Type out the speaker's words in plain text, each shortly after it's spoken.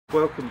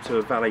Welcome to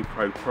a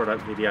ValetPRO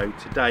product video.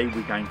 Today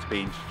we're going to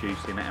be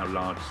introducing our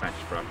large sash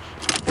brush.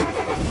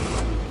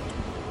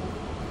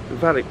 The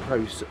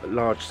ValetPRO's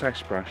large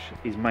sash brush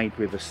is made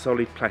with a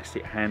solid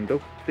plastic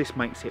handle. This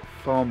makes it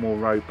far more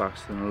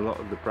robust than a lot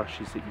of the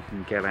brushes that you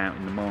can get out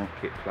in the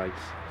marketplace.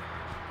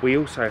 We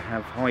also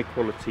have high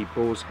quality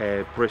boar's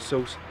hair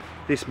bristles.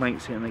 This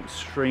makes it an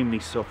extremely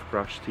soft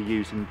brush to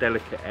use in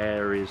delicate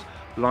areas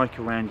like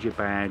around your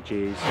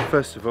badges.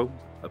 First of all,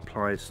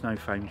 apply a snow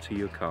foam to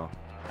your car,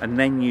 and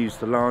then use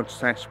the large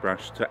sash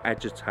brush to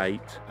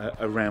agitate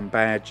around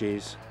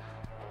badges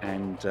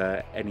and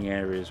any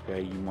areas where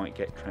you might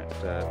get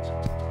trapped dirt.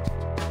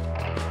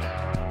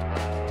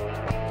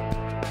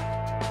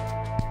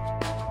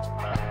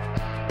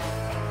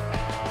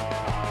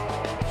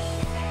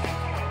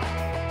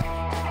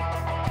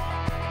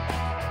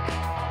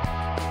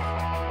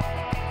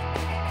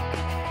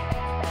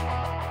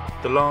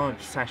 The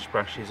large sash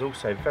brush is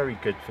also very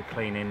good for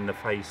cleaning the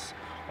face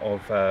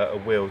of a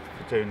wheel,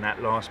 for doing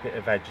that last bit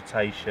of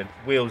agitation.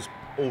 Wheel's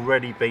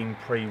already been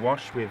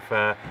pre-washed with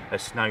a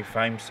snow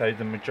foam, so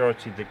the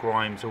majority of the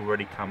grime's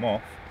already come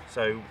off.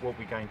 So what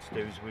we're going to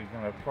do is we're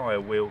going to apply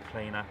a wheel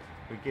cleaner.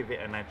 We give it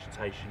an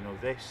agitation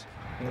of this.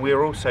 And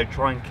we're also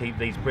trying to keep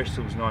these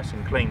bristles nice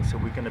and clean, so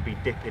we're going to be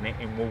dipping it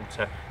in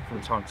water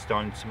from time to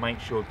time to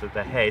make sure that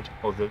the head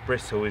or the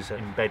bristle is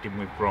embedded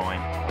with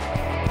grime.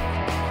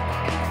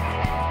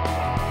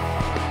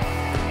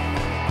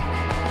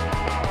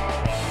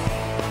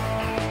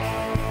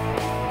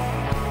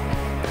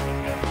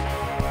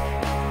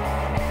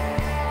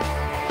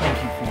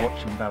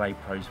 Watching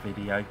ValetPRO's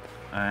video.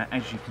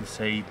 As you can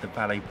see, the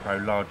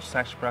ValetPRO Large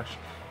Sash Brush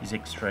is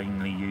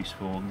extremely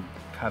useful and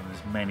covers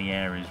many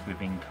areas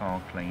within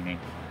car cleaning.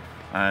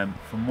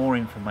 For more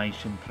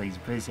information, please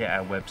visit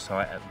our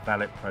website at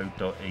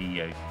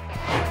valetpro.eu.